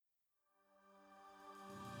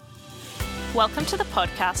Welcome to the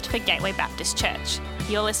podcast for Gateway Baptist Church.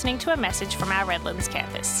 You're listening to a message from our Redlands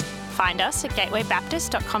campus. Find us at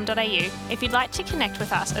gatewaybaptist.com.au if you'd like to connect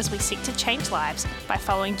with us as we seek to change lives by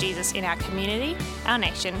following Jesus in our community, our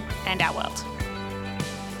nation, and our world.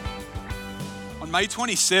 On May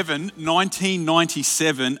 27,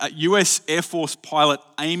 1997, a US Air Force pilot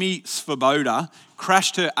Amy Svoboda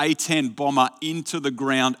crashed her A-10 bomber into the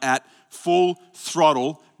ground at full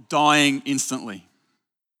throttle, dying instantly.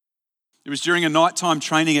 It was during a nighttime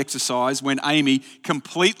training exercise when Amy,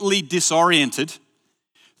 completely disoriented,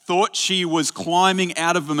 thought she was climbing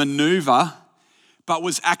out of a maneuver, but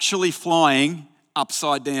was actually flying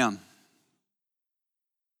upside down.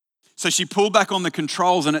 So she pulled back on the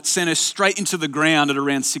controls and it sent her straight into the ground at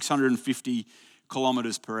around 650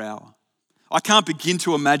 kilometers per hour. I can't begin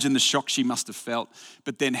to imagine the shock she must have felt,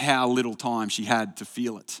 but then how little time she had to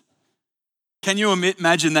feel it. Can you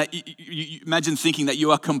imagine that? Imagine thinking that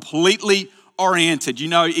you are completely oriented. You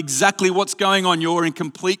know exactly what's going on. You're in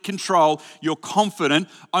complete control. You're confident,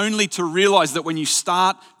 only to realize that when you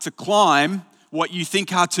start to climb what you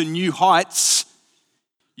think are to new heights,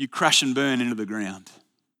 you crash and burn into the ground.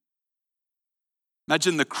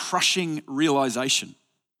 Imagine the crushing realization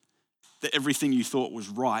that everything you thought was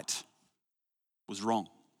right was wrong.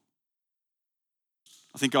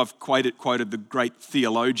 I think I've quoted the great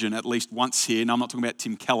theologian at least once here, and I'm not talking about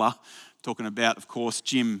Tim Keller, I'm talking about, of course,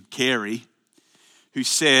 Jim Carrey, who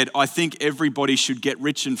said, I think everybody should get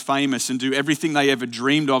rich and famous and do everything they ever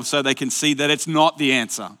dreamed of so they can see that it's not the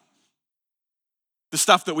answer. The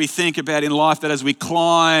stuff that we think about in life, that as we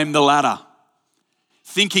climb the ladder,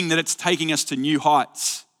 thinking that it's taking us to new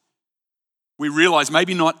heights, we realize,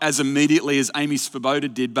 maybe not as immediately as Amy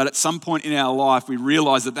Svoboda did, but at some point in our life, we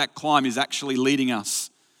realize that that climb is actually leading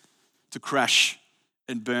us to crash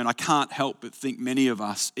and burn. I can't help but think many of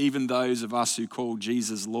us, even those of us who call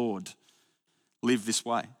Jesus Lord, live this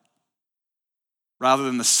way. Rather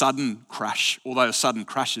than the sudden crash, although sudden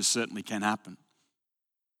crashes certainly can happen.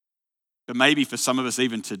 But maybe for some of us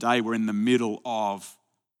even today, we're in the middle of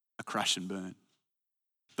a crash and burn.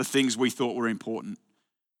 The things we thought were important.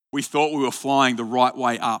 We thought we were flying the right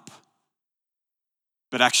way up,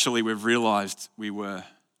 but actually we've realized we were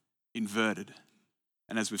inverted.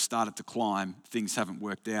 And as we've started to climb, things haven't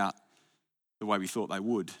worked out the way we thought they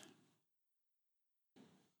would.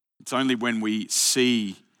 It's only when we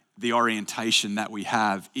see the orientation that we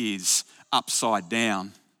have is upside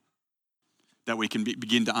down that we can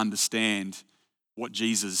begin to understand what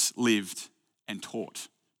Jesus lived and taught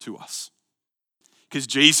to us. Because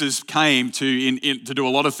Jesus came to do a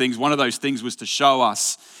lot of things. One of those things was to show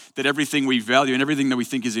us that everything we value and everything that we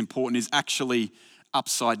think is important is actually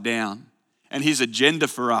upside down. And his agenda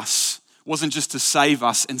for us wasn't just to save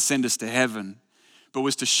us and send us to heaven, but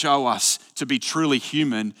was to show us to be truly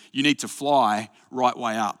human, you need to fly right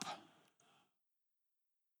way up.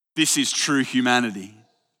 This is true humanity,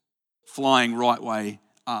 flying right way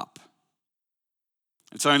up.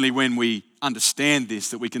 It's only when we understand this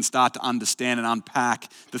that we can start to understand and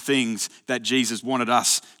unpack the things that Jesus wanted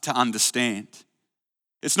us to understand.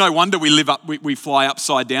 It's no wonder we fly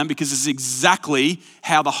upside down, because this is exactly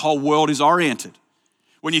how the whole world is oriented.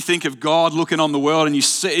 When you think of God looking on the world, and you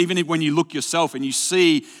see, even when you look yourself and you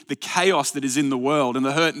see the chaos that is in the world and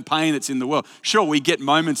the hurt and pain that's in the world, sure, we get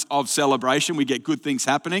moments of celebration, we get good things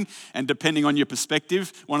happening, and depending on your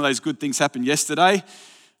perspective, one of those good things happened yesterday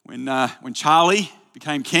when Charlie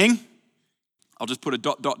became king. I'll just put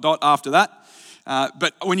a ... after that.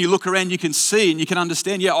 But when you look around, you can see and you can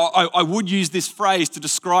understand, I would use this phrase to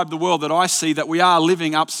describe the world that I see, that we are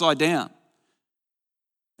living upside down.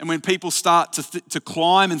 And when people start to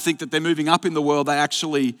climb and think that they're moving up in the world, they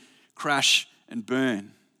actually crash and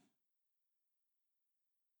burn.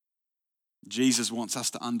 Jesus wants us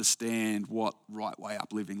to understand what right way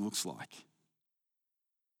up living looks like.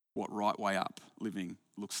 What right way up living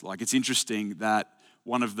looks like. It's interesting that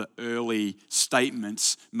one of the early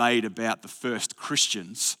statements made about the first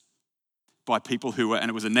Christians by people who were, and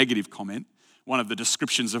it was a negative comment, one of the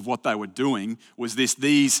descriptions of what they were doing was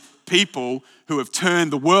these people who have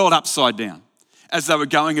turned the world upside down. As they were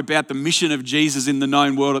going about the mission of Jesus in the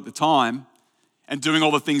known world at the time and doing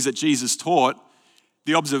all the things that Jesus taught,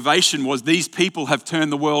 the observation was these people have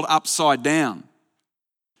turned the world upside down.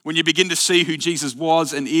 When you begin to see who Jesus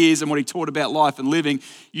was and is and what he taught about life and living,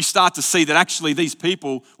 you start to see that actually these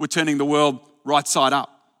people were turning the world right side up.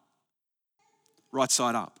 Right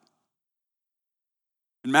side up.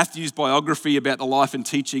 And Matthew's biography about the life and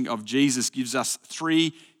teaching of Jesus gives us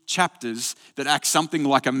 3 chapters that act something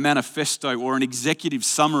like a manifesto or an executive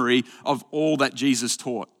summary of all that Jesus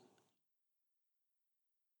taught.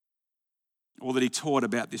 or that he taught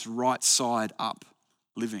about this right side up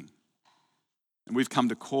living. And we've come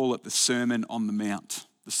to call it the Sermon on the Mount,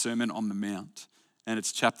 the Sermon on the Mount. And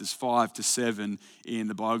it's chapters 5 to 7 in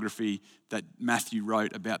the biography that Matthew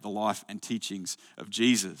wrote about the life and teachings of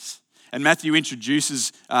Jesus. And Matthew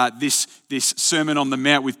introduces this Sermon on the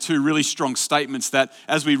Mount with two really strong statements that,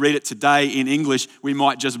 as we read it today in English, we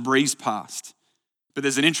might just breeze past. But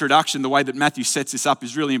there's an introduction. The way that Matthew sets this up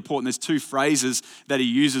is really important. There's two phrases that he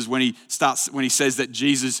uses when he says that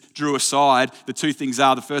Jesus drew aside. The two things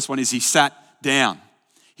are, the first one is he sat down.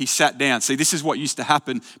 He sat down. See, this is what used to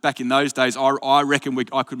happen back in those days. I reckon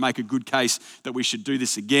I could make a good case that we should do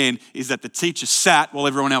this again, is that the teacher sat while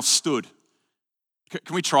everyone else stood.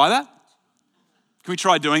 Can we try that? Can we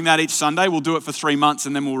try doing that each Sunday? We'll do it for 3 months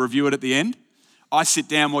and then we'll review it at the end. I sit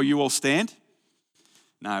down while you all stand.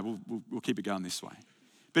 No, we'll keep it going this way.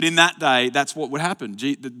 But in that day, that's what would happen.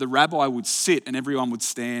 The rabbi would sit and everyone would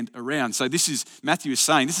stand around. So Matthew is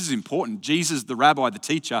saying, this is important. Jesus, the rabbi, the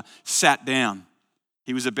teacher, sat down.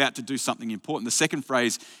 He was about to do something important. The second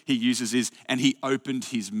phrase he uses is, and he opened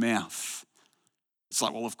his mouth. It's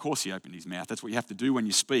like, well, of course he opened his mouth. That's what you have to do when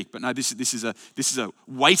you speak. But no, this is a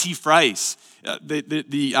weighty phrase.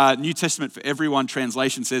 The New Testament for Everyone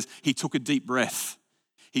translation says he took a deep breath.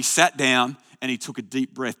 He sat down and he took a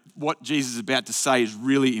deep breath. What Jesus is about to say is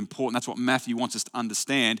really important. That's what Matthew wants us to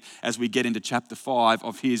understand as we get into chapter 5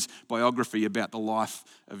 of his biography about the life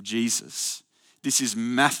of Jesus. This is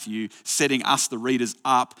Matthew setting us, the readers,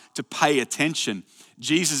 up to pay attention.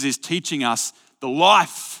 Jesus is teaching us the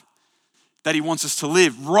life that he wants us to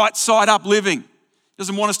live, right side up living. He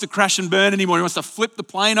doesn't want us to crash and burn anymore. He wants to flip the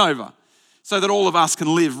plane over so that all of us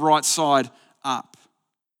can live right side up.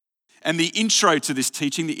 And the intro to this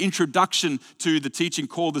teaching, the introduction to the teaching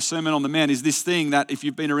called the Sermon on the Mount, is this thing that if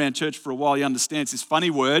you've been around church for a while, you understand. It's this funny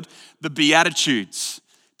word, the Beatitudes.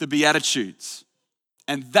 The Beatitudes.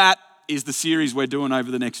 And that is the series we're doing over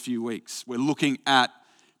the next few weeks. We're looking at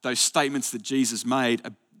those statements that Jesus made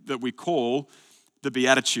that we call the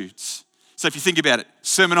Beatitudes. So if you think about it,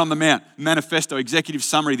 Sermon on the Mount, manifesto, executive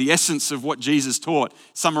summary, the essence of what Jesus taught,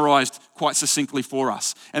 summarized quite succinctly for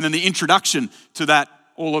us. And then the introduction to that,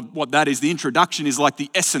 all of what that is, the introduction is like the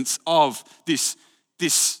essence of this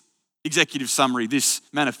executive summary, this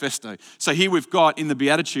manifesto. So here we've got in the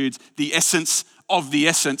Beatitudes the essence of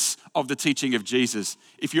the teaching of Jesus.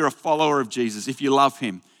 If you're a follower of Jesus, if you love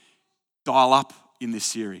him, dial up in this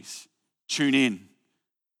series. Tune in.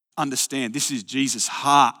 Understand, this is Jesus'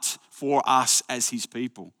 heart for us as his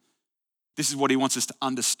people. This is what he wants us to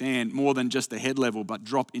understand more than just the head level, but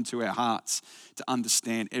drop into our hearts to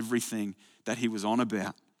understand everything that he was on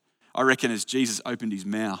about. I reckon as Jesus opened his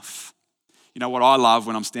mouth, you know what I love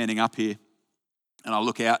when I'm standing up here and I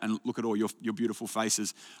look out and look at all your beautiful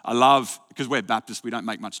faces. I love, because we're Baptists, we don't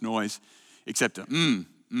make much noise, except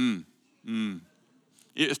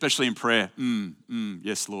especially in prayer.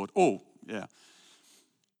 Yes, Lord. Oh, yeah.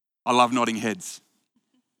 I love nodding heads.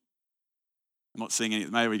 I'm not seeing any.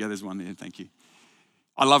 There we go. There's one there. Thank you.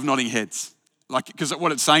 I love nodding heads. Because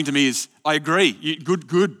what it's saying to me is, I agree. Good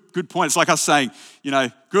point. It's like us saying,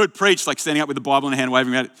 good, preach, like standing up with the Bible in a hand,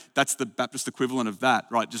 waving it. That's the Baptist equivalent of that,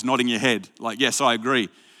 right? Just nodding your head. Like, yes, I agree.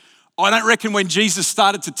 I don't reckon when Jesus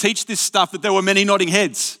started to teach this stuff that there were many nodding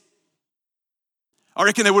heads. I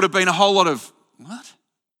reckon there would have been a whole lot of, what?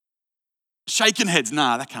 Shaking heads.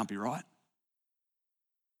 Nah, that can't be right.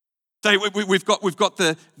 So we've got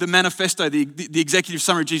the manifesto, the executive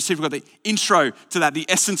summary of Jesus. We've got the intro to that, the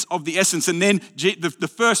essence of the essence. And then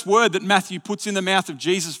the first word that Matthew puts in the mouth of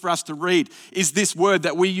Jesus for us to read is this word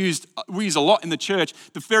that we use a lot in the church.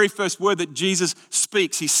 The very first word that Jesus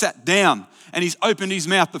speaks, he sat down and he's opened his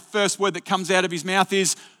mouth. The first word that comes out of his mouth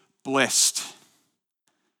is blessed.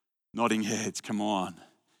 Nodding heads, come on.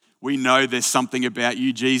 We know there's something about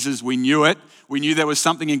you, Jesus. We knew it. We knew there was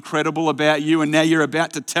something incredible about you, and now you're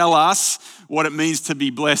about to tell us what it means to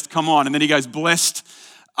be blessed. Come on. And then he goes, blessed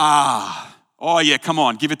are. Oh, yeah, come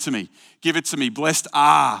on. Give it to me. Give it to me. Blessed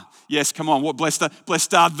are. Yes, come on. What blessed are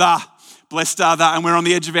the. Blessed are the. And we're on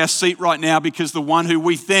the edge of our seat right now because the one who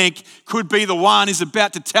we think could be the one is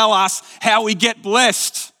about to tell us how we get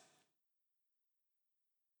blessed.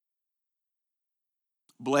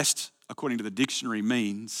 Blessed, according to the dictionary,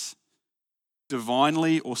 means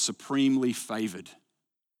divinely or supremely favored.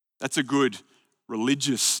 That's a good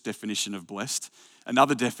religious definition of blessed.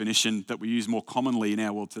 Another definition that we use more commonly in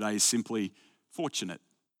our world today is simply fortunate.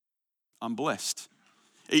 I'm blessed.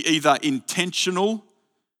 Either intentional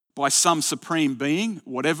by some supreme being,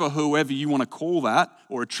 whoever you want to call that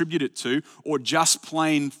or attribute it to, or just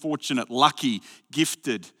plain fortunate, lucky,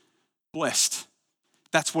 gifted, blessed.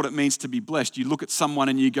 That's what it means to be blessed. You look at someone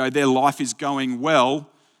and you go, their life is going well,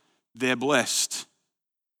 they're blessed.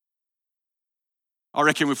 I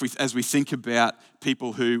reckon as we think about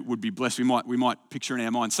people who would be blessed, we might picture in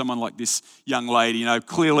our mind someone like this young lady,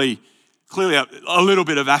 clearly a little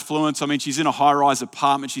bit of affluence. I mean, she's in a high-rise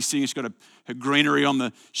apartment. She's got her greenery on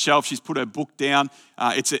the shelf. She's put her book down.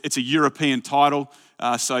 It's a European title,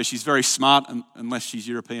 so she's very smart, unless she's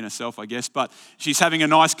European herself, I guess. But she's having a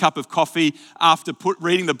nice cup of coffee after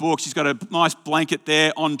reading the book. She's got a nice blanket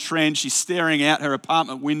there on trend. She's staring out her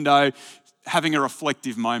apartment window, having a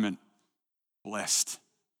reflective moment. Blessed.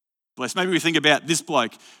 Maybe we think about this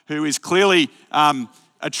bloke who is clearly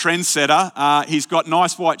a trendsetter. He's got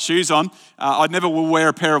nice white shoes on. I never will wear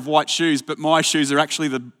a pair of white shoes, but my shoes are actually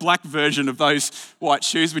the black version of those white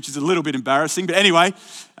shoes, which is a little bit embarrassing. But anyway,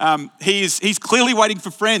 he's clearly waiting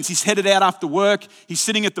for friends. He's headed out after work. He's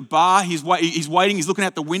sitting at the bar. He's waiting. He's looking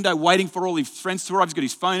out the window, waiting for all his friends to arrive. He's got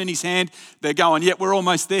his phone in his hand. They're going, yeah, we're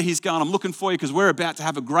almost there. He's going, I'm looking for you because we're about to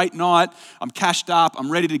have a great night. I'm cashed up.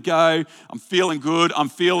 I'm ready to go. I'm feeling good. I'm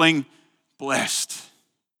feeling blessed.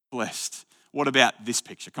 What about this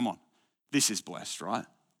picture? Come on. This is blessed, right?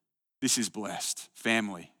 This is blessed.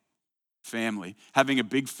 Family. Having a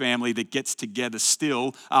big family that gets together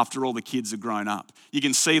still after all the kids are grown up. You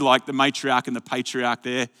can see like the matriarch and the patriarch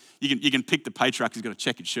there. You can pick the patriarch who's got a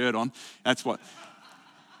checkered shirt on. That's what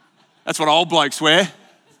old blokes wear.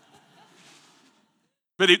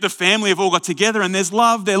 But the family have all got together and there's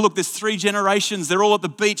love there. Look, there's 3 generations. They're all at the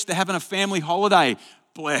beach. They're having a family holiday.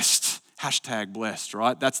 Blessed. #blessed,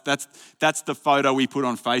 right? That's the photo we put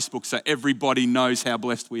on Facebook so everybody knows how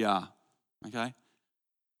blessed we are, okay?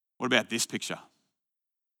 What about this picture?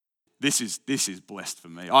 This is blessed for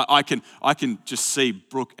me. I can just see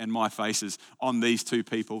Brooke and my faces on these 2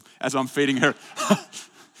 people as I'm feeding her,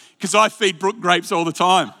 because I feed Brooke grapes all the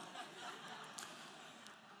time.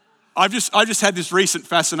 I just had this recent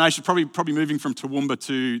fascination, probably moving from Toowoomba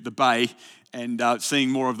to the bay and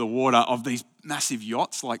seeing more of the water of these massive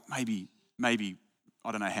yachts, like maybe,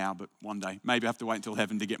 I don't know how, but one day. Maybe I have to wait until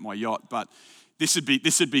heaven to get my yacht, but this would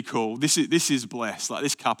be cool. This is blessed. Like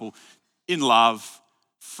this couple in love,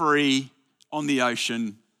 free, on the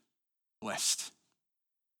ocean, blessed.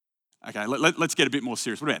 Okay, let's get a bit more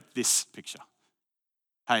serious. What about this picture?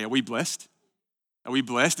 Hey, are we blessed? Are we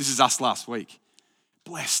blessed? This is us last week.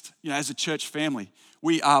 Blessed. As a church family,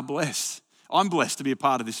 we are blessed. I'm blessed to be a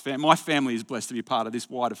part of this family. My family is blessed to be a part of this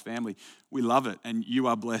wider family. We love it, and you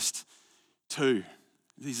are blessed too.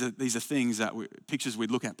 These are things pictures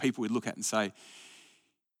we'd look at, people we'd look at and say,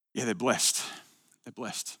 yeah, they're blessed. They're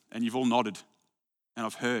blessed. And you've all nodded, and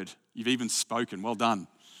I've heard. You've even spoken. Well done.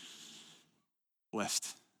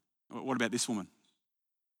 Blessed. What about this woman?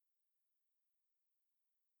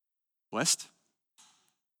 Blessed?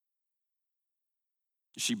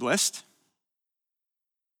 Is she blessed?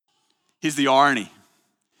 Here's the irony.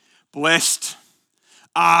 Blessed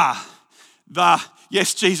are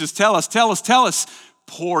yes, Jesus, tell us.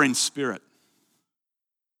 Poor in spirit.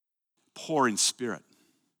 Poor in spirit.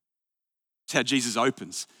 It's how Jesus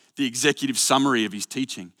opens the executive summary of his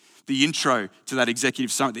teaching. The intro to that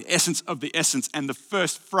executive summary, the essence of the essence, and the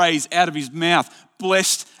first phrase out of his mouth.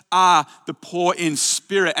 Blessed are the poor in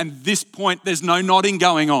spirit. And at this point, there's no nodding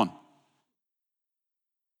going on.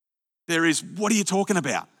 There is, what are you talking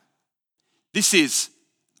about? This is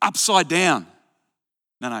upside down.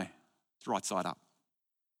 No, it's right side up.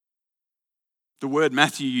 The word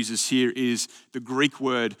Matthew uses here is the Greek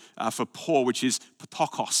word for poor, which is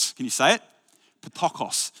ptokos. Can you say it?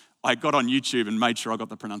 Ptokos. I got on YouTube and made sure I got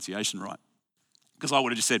the pronunciation right, because I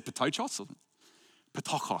would have just said ptochos.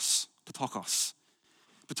 Ptokos.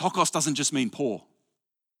 Ptokos doesn't just mean poor.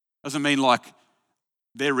 Doesn't mean like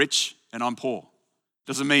they're rich and I'm poor.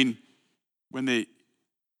 Doesn't mean when the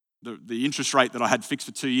interest rate that I had fixed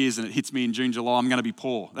for 2 years and it hits me in June, July, I'm going to be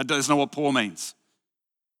poor. That's not what poor means.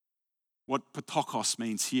 What ptokos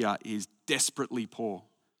means here is desperately poor,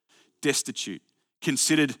 destitute,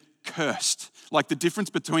 considered cursed. Like the difference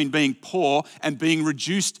between being poor and being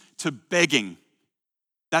reduced to begging.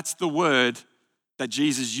 That's the word that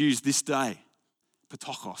Jesus used this day.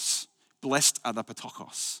 Ptokos. Blessed are the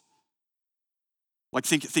ptokos. Like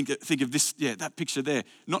think of this, that picture there.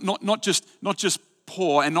 Not just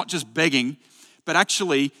poor and not just begging, but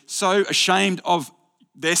actually so ashamed of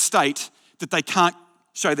their state that they can't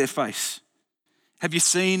show their face. Have you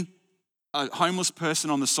seen a homeless person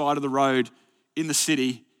on the side of the road in the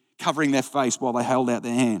city covering their face while they held out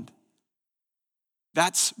their hand?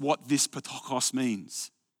 That's what this ptokos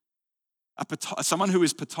means. Someone who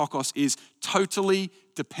is ptokos is totally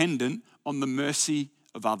dependent on the mercy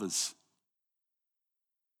of others.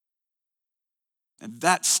 And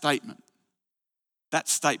that statement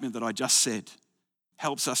that I just said,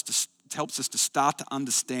 helps us to start to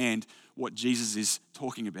understand what Jesus is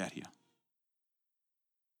talking about here.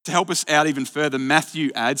 To help us out even further,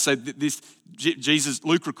 Matthew adds, so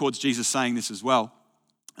Luke records Jesus saying this as well,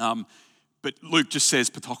 but Luke just says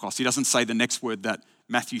patokos. He doesn't say the next word that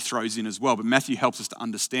Matthew throws in as well, but Matthew helps us to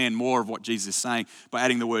understand more of what Jesus is saying by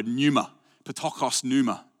adding the word pneuma, patokos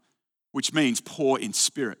pneuma, which means poor in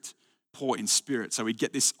spirit. Poor in spirit. So we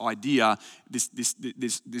get this idea,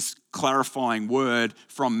 this clarifying word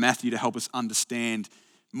from Matthew to help us understand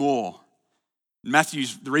more.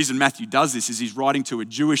 The reason Matthew does this is he's writing to a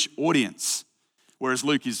Jewish audience, whereas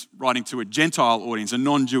Luke is writing to a Gentile audience, a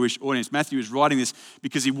non-Jewish audience. Matthew is writing this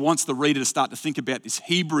because he wants the reader to start to think about this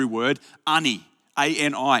Hebrew word, ani,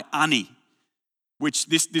 A-N-I, ani, which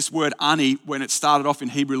this word ani, when it started off in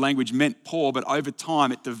Hebrew language, meant poor, but over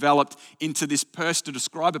time it developed into this person to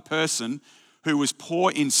describe a person who was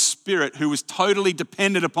poor in spirit, who was totally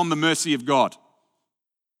dependent upon the mercy of God.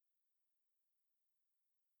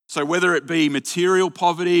 So whether it be material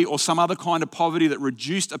poverty or some other kind of poverty that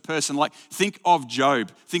reduced a person, like think of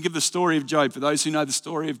Job. Think of the story of Job. For those who know the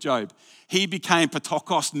story of Job, he became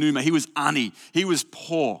patokos pneuma. He was ani. He was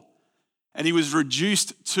poor. And he was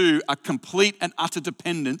reduced to a complete and utter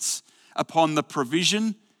dependence upon the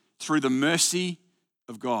provision through the mercy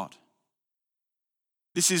of God.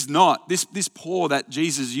 This poor that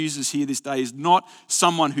Jesus uses here this day is not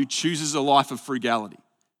someone who chooses a life of frugality.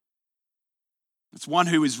 It's one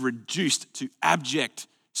who is reduced to abject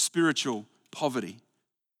spiritual poverty.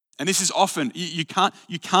 And this is often, you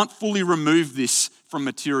can't fully remove this from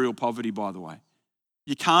material poverty, by the way.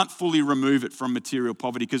 You can't fully remove it from material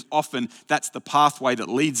poverty because often that's the pathway that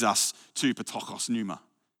leads us to patokos pneuma.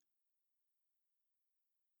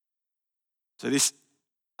 So this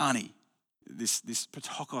ani, this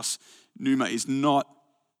patokos pneuma is not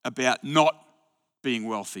about not being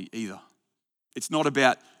wealthy either. It's not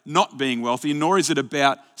about not being wealthy, nor is it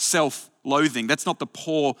about self-loathing. That's not the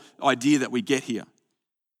poor idea that we get here.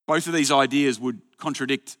 Both of these ideas would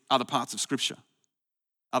contradict other parts of Scripture,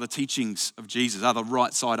 other teachings of Jesus, other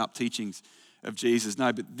right side up teachings of Jesus.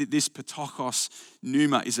 No, but this patokos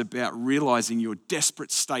pneuma is about realizing your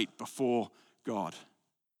desperate state before God,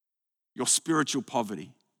 your spiritual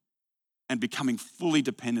poverty, and becoming fully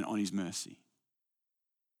dependent on His mercy.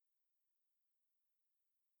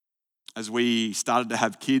 As we started to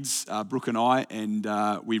have kids, Brooke and I, and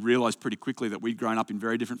we realised pretty quickly that we'd grown up in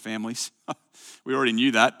very different families. We already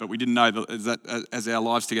knew that, but we didn't know that as our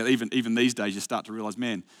lives together, even these days, you start to realise,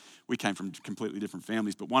 man, we came from completely different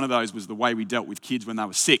families. But one of those was the way we dealt with kids when they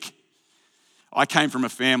were sick. I came from a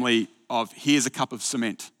family of, here's a cup of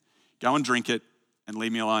cement, go and drink it and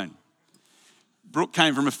leave me alone. Brooke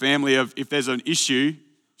came from a family of, if there's an issue,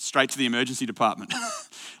 straight to the emergency department.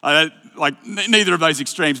 Neither of those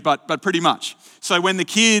extremes, but pretty much. So when the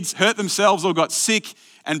kids hurt themselves or got sick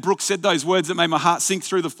and Brooke said those words that made my heart sink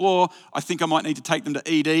through the floor, I think I might need to take them to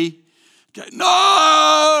ED. Go,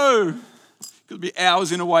 no! Could be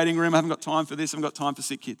hours in a waiting room. I haven't got time for this. I haven't got time for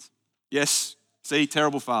sick kids. Yes, see,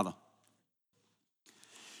 terrible father.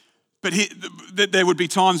 But there would be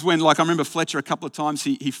times when, like I remember Fletcher a couple of times,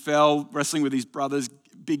 he fell wrestling with his brothers,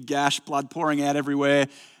 big gash, blood pouring out everywhere.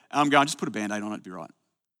 I'm going, just put a Band-Aid on it, it'll be right.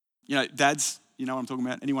 You know, dads, you know what I'm talking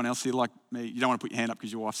about? Anyone else here like me? You don't want to put your hand up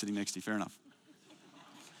because your wife's sitting next to you, fair enough.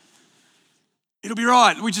 It'll be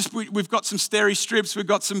right. We've got some steri strips, we've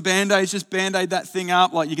got some Band-Aids, just Band-Aid that thing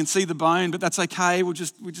up. Like you can see the bone, but that's okay. We'll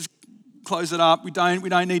just close it up. We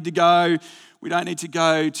don't need to go. We don't need to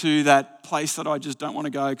go to that place that I just don't want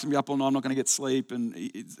to go because I'm going to be up all night, I'm not going to get sleep, and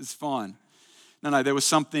it's fine. No, there was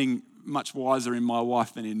something much wiser in my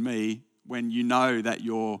wife than in me when you know that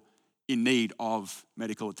you're in need of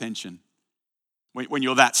medical attention. When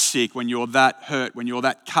you're that sick, when you're that hurt, when you're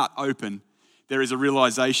that cut open, there is a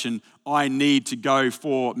realization, I need to go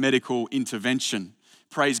for medical intervention.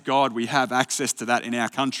 Praise God, we have access to that in our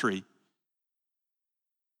country.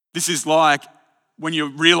 This is like when you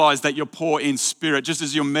realize that you're poor in spirit, just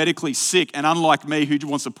as you're medically sick, and unlike me who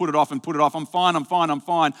wants to put it off, I'm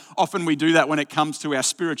fine. Often we do that when it comes to our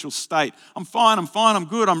spiritual state. I'm fine, I'm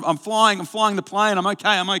good, I'm flying the plane,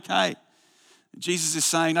 I'm okay. Jesus is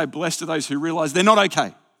saying, no, blessed are those who realize they're not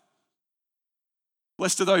okay.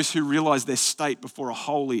 Blessed are those who realize their state before a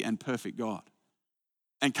holy and perfect God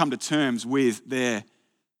and come to terms with their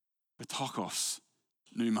patokos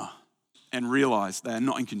pneuma and realize they are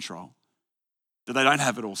not in control, that they don't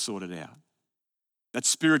have it all sorted out, that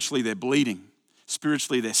spiritually they're bleeding,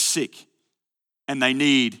 spiritually they're sick, and they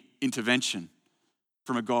need intervention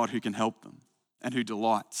from a God who can help them and who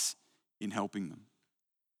delights in helping them.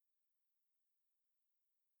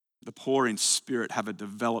 The poor in spirit have a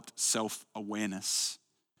developed self-awareness,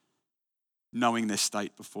 knowing their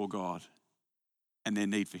state before God and their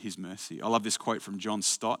need for his mercy. I love this quote from John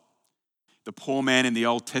Stott. The poor man in the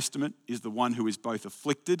Old Testament is the one who is both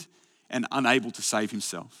afflicted and unable to save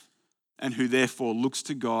himself, and who therefore looks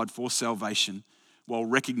to God for salvation while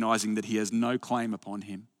recognizing that he has no claim upon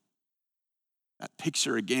him. That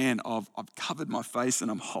picture again of I've covered my face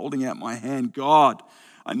and I'm holding out my hand. God,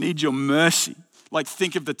 I need your mercy. Like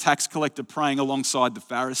think of the tax collector praying alongside the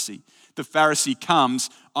Pharisee. The Pharisee comes,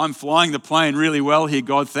 I'm flying the plane really well here,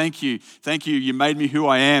 God, thank you. Thank you, you made me who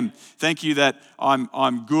I am. Thank you that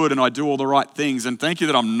I'm good and I do all the right things. And thank you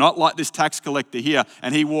that I'm not like this tax collector here.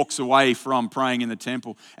 And he walks away from praying in the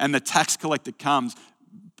temple. And the tax collector comes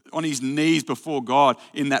on his knees before God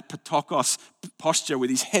in that patokos posture with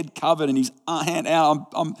his head covered and his hand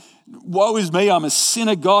out. Woe is me, I'm a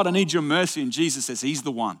sinner, God, I need your mercy. And Jesus says he's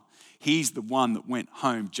the one. He's the one that went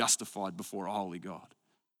home justified before a holy God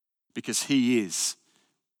because he is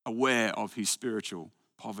aware of his spiritual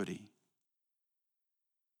poverty.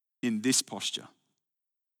 In this posture,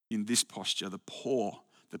 the poor,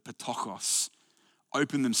 the patokos,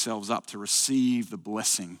 open themselves up to receive the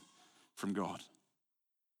blessing from God.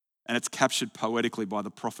 And it's captured poetically by the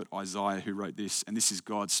prophet Isaiah who wrote this. And this is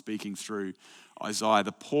God speaking through Isaiah.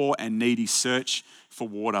 The poor and needy search for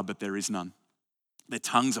water, but there is none. Their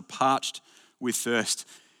tongues are parched with thirst.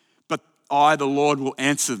 But I, the Lord, will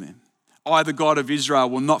answer them. I, the God of Israel,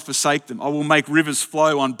 will not forsake them. I will make rivers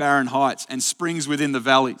flow on barren heights and springs within the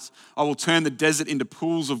valleys. I will turn the desert into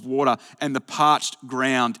pools of water and the parched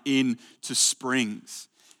ground into springs.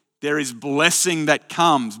 There is blessing that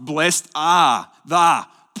comes. Blessed are the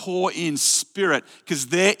poor in spirit, because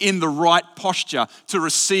they're in the right posture to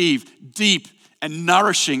receive deep and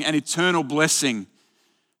nourishing and eternal blessing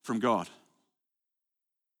from God.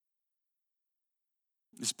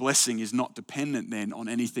 This blessing is not dependent then on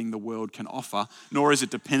anything the world can offer, nor is it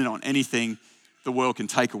dependent on anything the world can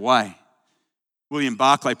take away. William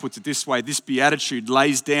Barclay puts it this way: this beatitude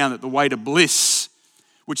lays down that the way to bliss,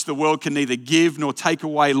 which the world can neither give nor take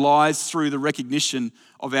away, lies through the recognition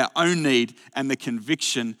of our own need and the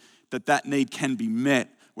conviction that that need can be met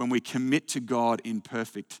when we commit to God in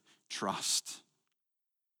perfect trust.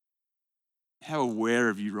 How aware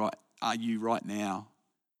are you right now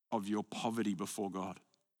of your poverty before God?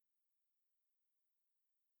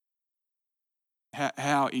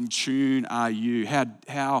 How in tune are you?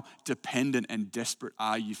 How dependent and desperate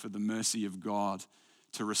are you for the mercy of God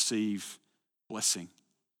to receive blessing?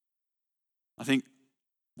 I think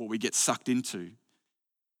what we get sucked into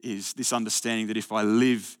is this understanding that if I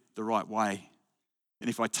live the right way and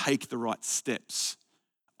if I take the right steps,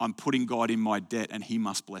 I'm putting God in my debt and he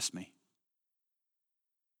must bless me.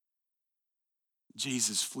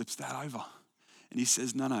 Jesus flips that over and he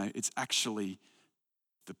says, no, it's actually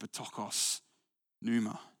the patokos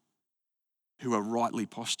pneuma who are rightly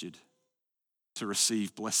postured to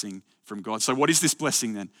receive blessing from God. So what is this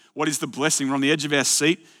blessing then? What is the blessing? We're on the edge of our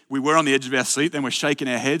seat. We were on the edge of our seat, then we're shaking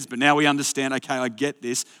our heads, but now we understand, okay, I get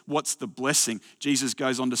this. What's the blessing? Jesus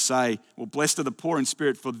goes on to say, well, blessed are the poor in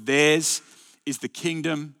spirit, for theirs is the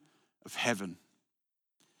kingdom of heaven.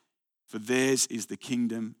 For theirs is the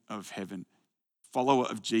kingdom of heaven. Follower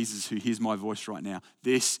of Jesus who hears my voice right now,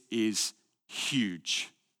 this is huge.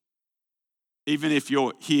 Even if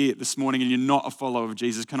you're here this morning and you're not a follower of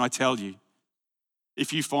Jesus, can I tell you,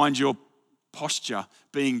 if you find your posture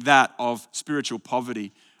being that of spiritual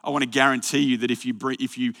poverty, I want to guarantee you that if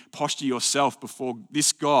you posture yourself before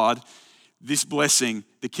this God, this blessing,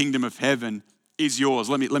 the kingdom of heaven, is yours.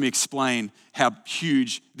 Let me explain how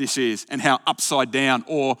huge this is and how upside down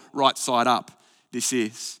or right side up this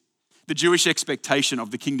is. The Jewish expectation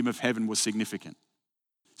of the kingdom of heaven was significant.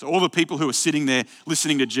 So all the people who are sitting there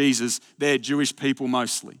listening to Jesus, they're Jewish people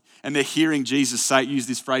mostly. And they're hearing Jesus use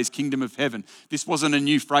this phrase, kingdom of heaven. This wasn't a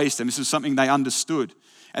new phrase to them. This was something they understood.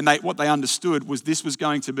 And what they understood was this was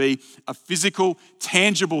going to be a physical,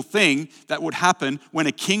 tangible thing that would happen when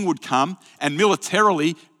a king would come and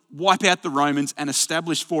militarily wipe out the Romans and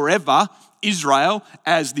establish forever Israel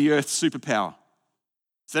as the earth's superpower.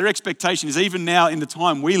 So their expectation is, even now in the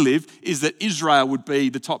time we live, is that Israel would be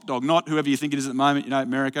the top dog, not whoever you think it is at the moment,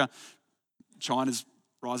 America, China's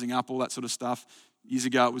rising up, all that sort of stuff. Years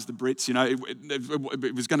ago it was the Brits,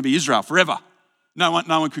 it was going to be Israel forever. No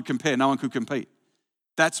one could compare, no one could compete.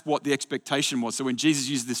 That's what the expectation was. So when Jesus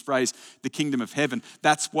used this phrase, the kingdom of heaven,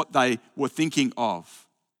 that's what they were thinking of.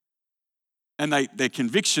 And their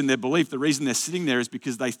conviction, their belief, the reason they're sitting there is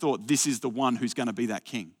because they thought this is the one who's going to be that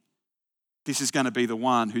king. This is going to be the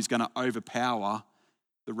one who's going to overpower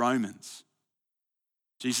the Romans.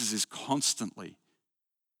 Jesus is constantly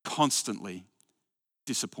constantly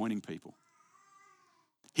disappointing people.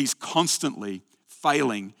 He's constantly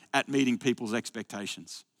failing at meeting people's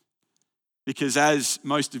expectations. Because as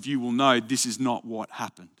most of you will know, this is not what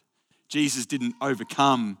happened. Jesus didn't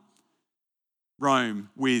overcome Rome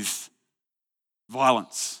with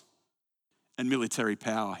violence and military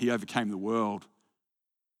power. He overcame the world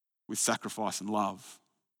with sacrifice and love.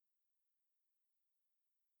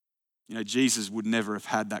 You know, Jesus would never have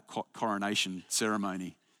had that coronation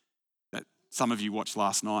ceremony that some of you watched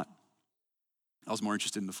last night. I was more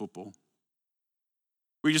interested in the football.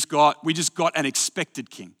 We just got an expected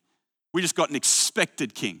king. We just got an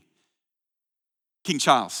expected king. King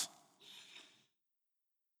Charles.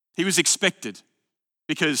 He was expected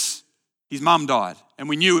because his mum died and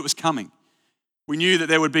we knew it was coming. We knew that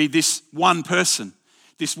there would be this one person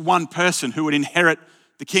who would inherit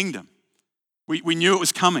the kingdom. We knew it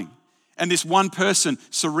was coming. And this one person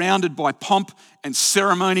surrounded by pomp and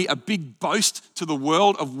ceremony, a big boast to the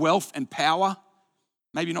world of wealth and power.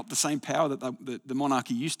 Maybe not the same power that the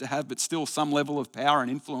monarchy used to have, but still some level of power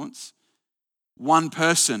and influence. One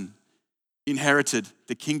person inherited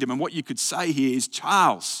the kingdom. And what you could say here is,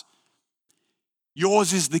 Charles,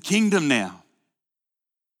 yours is the kingdom now.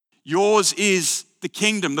 Yours is the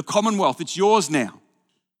kingdom, the commonwealth. It's yours now.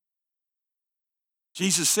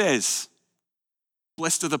 Jesus says,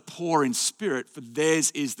 blessed are the poor in spirit, for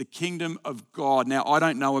theirs is the kingdom of God. Now, I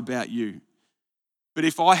don't know about you, but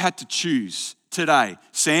if I had to choose today,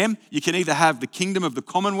 Sam, you can either have the kingdom of the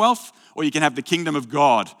commonwealth or you can have the kingdom of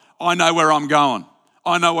God. I know where I'm going.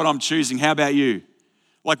 I know what I'm choosing. How about you?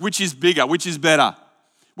 Like, which is bigger? Which is better?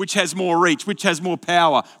 Which has more reach? Which has more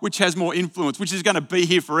power? Which has more influence? Which is going to be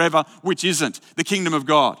here forever? Which isn't? The kingdom of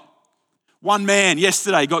God. One man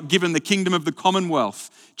yesterday got given the kingdom of the commonwealth.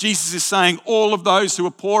 Jesus is saying all of those who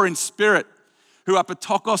are poor in spirit, who are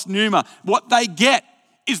patokos pneuma, what they get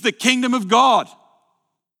is the kingdom of God.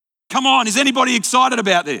 Come on, is anybody excited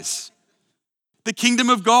about this? The kingdom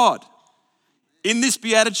of God. In this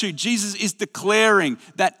beatitude, Jesus is declaring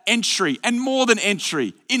that entry, and more than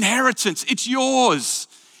entry, inheritance. It's yours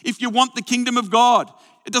if you want the kingdom of God.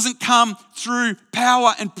 It doesn't come through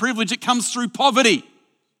power and privilege, it comes through poverty.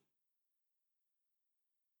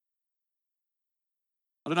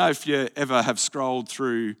 I don't know if you ever have scrolled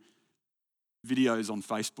through videos on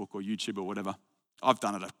Facebook or YouTube or whatever. I've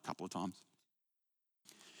done it a couple of times.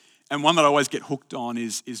 And one that I always get hooked on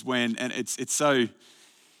is when, and it's so,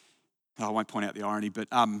 I won't point out the irony, but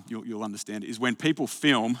you'll understand it, is when people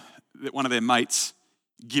film that one of their mates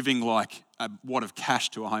giving like a wad of cash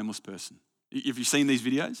to a homeless person. Have you seen these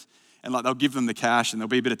videos? And like they'll give them the cash and there'll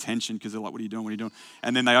be a bit of tension because they're like, what are you doing? What are you doing?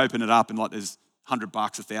 And then they open it up and like there's $100,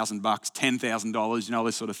 $1,000, $10,000, you know,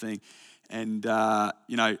 this sort of thing. And,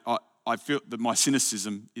 you know, I feel that my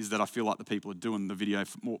cynicism is that I feel like the people are doing the video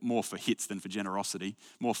more for hits than for generosity,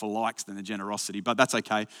 more for likes than the generosity, but that's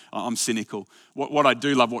okay. I'm cynical. What I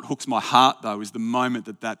do love, what hooks my heart though, is the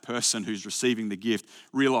moment that person who's receiving the gift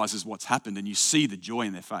realizes what's happened and you see the joy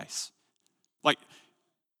in their face. Like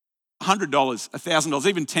 $100, $1,000,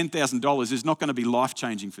 even $10,000 is not going to be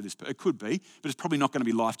life-changing for this person. It could be, but it's probably not going to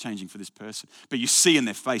be life-changing for this person. But you see in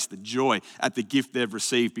their face the joy at the gift they've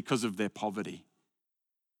received because of their poverty.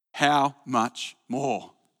 How much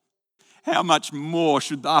more? How much more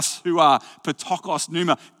should us who are patokos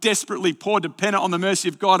pneuma, desperately poor, dependent on the mercy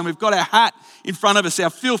of God, and we've got our hat in front of us, our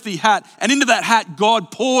filthy hat, and into that hat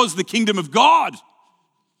God pours the kingdom of God.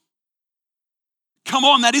 Come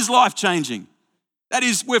on, that is life-changing. That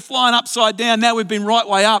is, we're flying upside down, now we've been right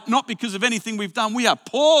way up, not because of anything we've done. We are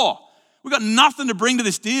poor. We've got nothing to bring to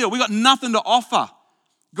this deal. We've got nothing to offer.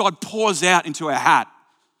 God pours out into our hat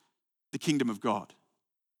the kingdom of God.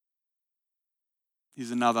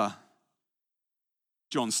 Here's another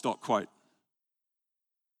John Stott quote.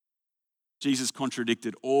 Jesus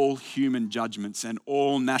contradicted all human judgments and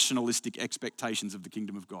all nationalistic expectations of the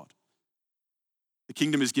kingdom of God. The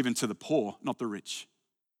kingdom is given to the poor, not the rich,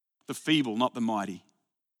 the feeble, not the mighty,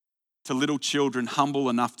 to little children humble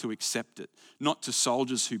enough to accept it, not to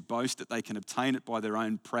soldiers who boast that they can obtain it by their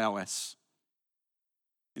own prowess.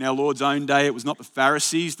 In our Lord's own day, it was not the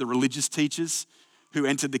Pharisees, the religious teachers, who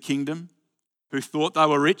entered the kingdom, who thought they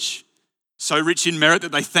were rich, so rich in merit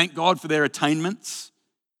that they thanked God for their attainments,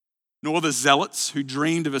 nor the zealots who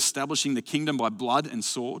dreamed of establishing the kingdom by blood and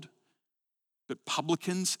sword, but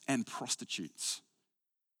publicans and prostitutes,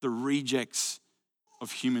 the rejects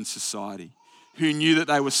of human society, who knew that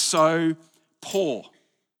they were so poor,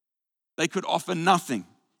 they could offer nothing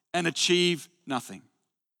and achieve nothing.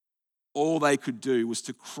 All they could do was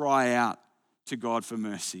to cry out to God for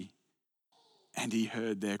mercy, and he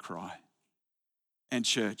heard their cry. And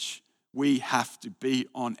church, We have to be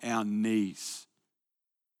on our knees.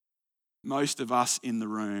 Most of us in the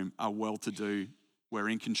room are well-to-do. We're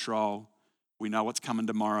in control. We know what's coming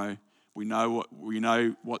tomorrow. We know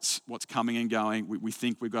what's coming and going. We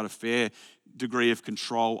think we've got a fair degree of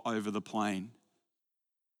control over the plane.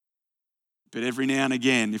 But every now and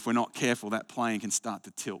again, if we're not careful, that plane can start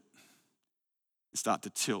to tilt.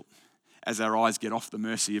 As our eyes get off the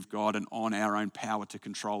mercy of God and on our own power to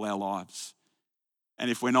control our lives.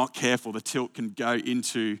 And if we're not careful, the tilt can go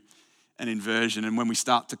into an inversion. And when we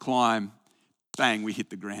start to climb, bang, we hit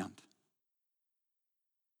the ground.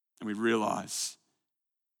 And we realize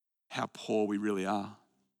how poor we really are.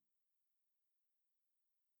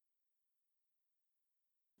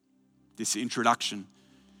 This introduction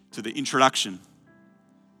to the introduction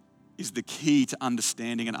is the key to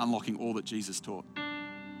understanding and unlocking all that Jesus taught.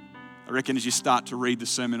 I reckon as you start to read the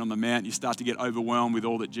Sermon on the Mount, you start to get overwhelmed with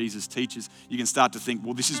all that Jesus teaches. You can start to think,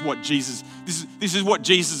 well, this is what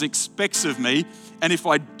Jesus expects of me. And if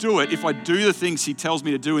I do it, if I do the things he tells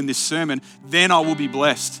me to do in this sermon, then I will be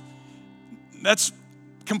blessed. That's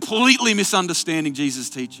completely misunderstanding Jesus'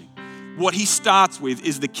 teaching. What he starts with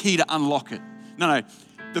is the key to unlock it. No.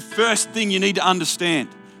 The first thing you need to understand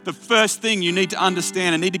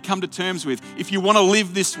and need to come to terms with, if you want to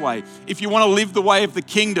live this way, if you want to live the way of the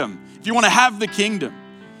kingdom, if you want to have the kingdom,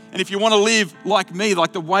 and if you want to live like me,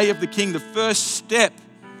 like the way of the king, the first step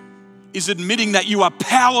is admitting that you are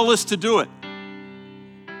powerless to do it.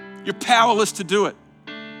 You're powerless to do it.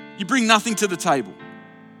 You bring nothing to the table.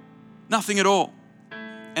 Nothing at all.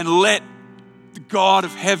 And let the God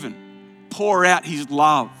of heaven pour out his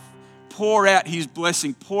love, pour out his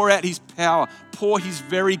blessing, pour out his power, pour his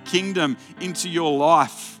very kingdom into your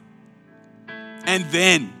life. And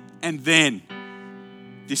then,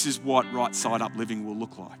 this is what right side up living will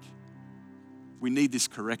look like. We need this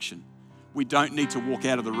correction. We don't need to walk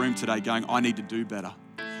out of the room today going, I need to do better.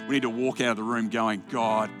 We need to walk out of the room going,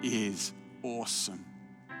 God is awesome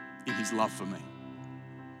in his love for me.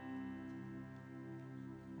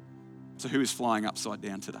 So who is flying upside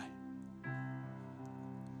down today?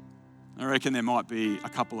 I reckon there might be a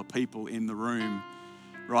couple of people in the room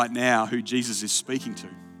right now who Jesus is speaking to.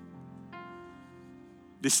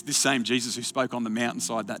 This same Jesus who spoke on the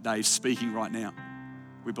mountainside that day is speaking right now.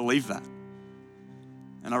 We believe that.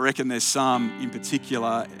 And I reckon there's some in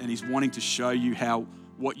particular, and he's wanting to show you how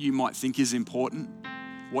what you might think is important,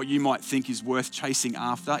 what you might think is worth chasing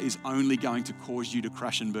after, is only going to cause you to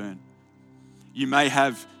crash and burn. You may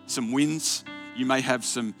have some wins, you may have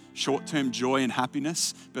some short-term joy and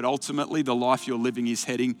happiness, but ultimately the life you're living is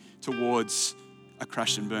heading towards a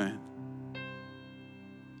crash and burn.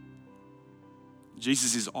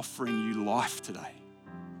 Jesus is offering you life today.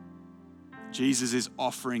 Jesus is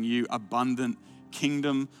offering you abundant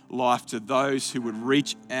kingdom life to those who would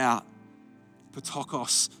reach out,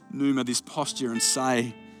 patokos, pneuma, this posture, and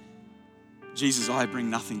say, Jesus, I bring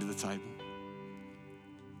nothing to the table.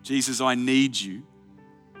 Jesus, I need you.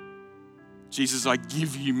 Jesus, I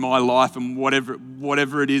give you my life, and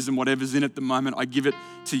whatever it is and whatever's in it at the moment, I give it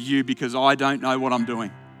to you because I don't know what I'm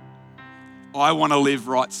doing. I want to live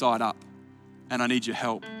right side up, and I need your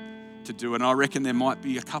help to do it. And I reckon there might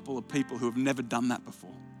be a couple of people who have never done that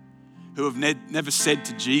before, who have never said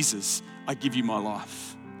to Jesus, I give you my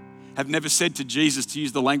life. Have never said to Jesus, to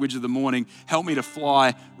use the language of the morning, help me to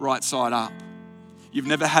fly right side up. You've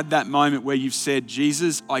never had that moment where you've said,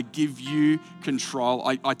 Jesus, I give you control.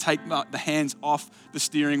 I take the hands off the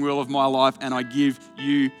steering wheel of my life and I give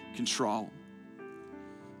you control.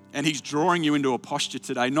 And he's drawing you into a posture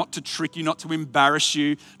today, not to trick you, not to embarrass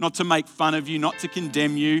you, not to make fun of you, not to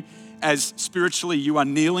condemn you, as spiritually you are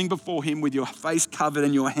kneeling before him with your face covered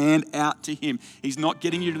and your hand out to him. He's not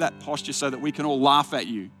getting you to that posture so that we can all laugh at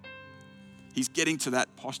you. He's getting to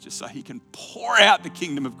that posture so he can pour out the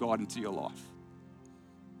kingdom of God into your life.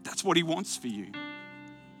 That's what he wants for you.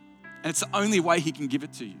 And it's the only way he can give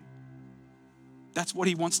it to you. That's what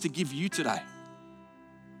he wants to give you today.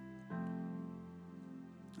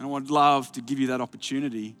 And I would love to give you that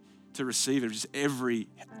opportunity to receive it. Just every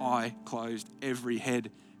eye closed, every head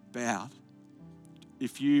bowed.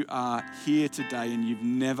 If you are here today and you've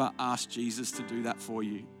never asked Jesus to do that for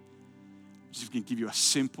you, I'm just going to give you a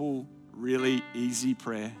simple, really easy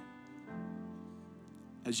prayer.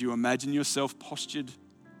 As you imagine yourself postured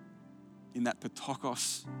in that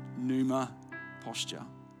patokos pneuma posture,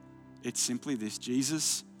 it's simply this: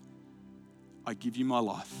 Jesus, I give you my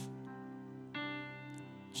life.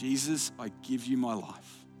 Jesus, I give you my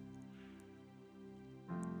life.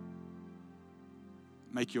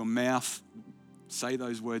 Make your mouth say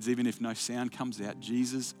those words even if no sound comes out.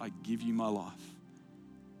 Jesus, I give you my life.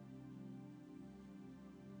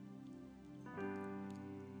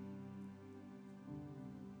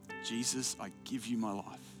 Jesus, I give you my life.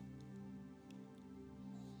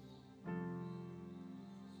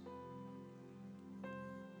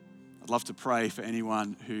 I'd love to pray for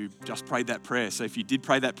anyone who just prayed that prayer. So if you did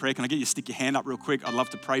pray that prayer, can I get you to stick your hand up real quick? I'd love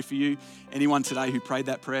to pray for you. Anyone today who prayed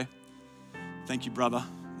that prayer? Thank you, brother.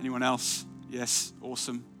 Anyone else? Yes,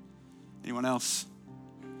 awesome. Anyone else?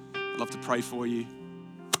 I'd love to pray for you.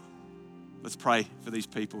 Let's pray for these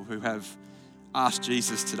people who have asked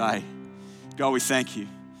Jesus today. God, we thank you.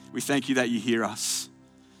 We thank you that you hear us.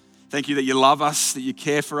 Thank you that you love us, that you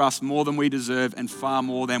care for us more than we deserve and far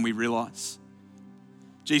more than we realize.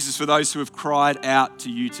 Jesus, for those who have cried out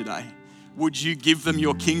to you today, would you give them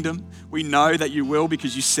your kingdom? We know that you will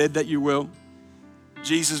because you said that you will.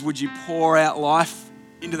 Jesus, would you pour out life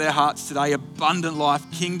into their hearts today, abundant life,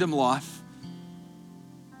 kingdom life.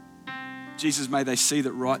 Jesus, may they see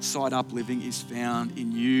that right side up living is found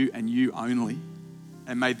in you and you only.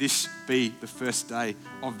 And may this be the first day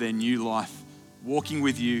of their new life, walking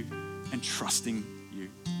with you and trusting you.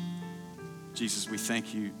 Jesus, we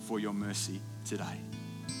thank you for your mercy today.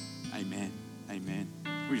 Amen. Amen.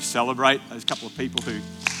 We just celebrate those couple of people who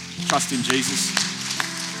trust in Jesus.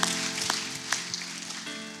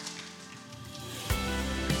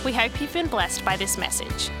 We hope you've been blessed by this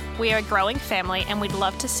message. We are a growing family and we'd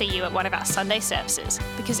love to see you at one of our Sunday services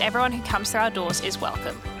because everyone who comes through our doors is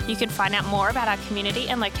welcome. You can find out more about our community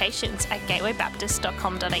and locations at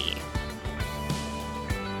gatewaybaptist.com.au.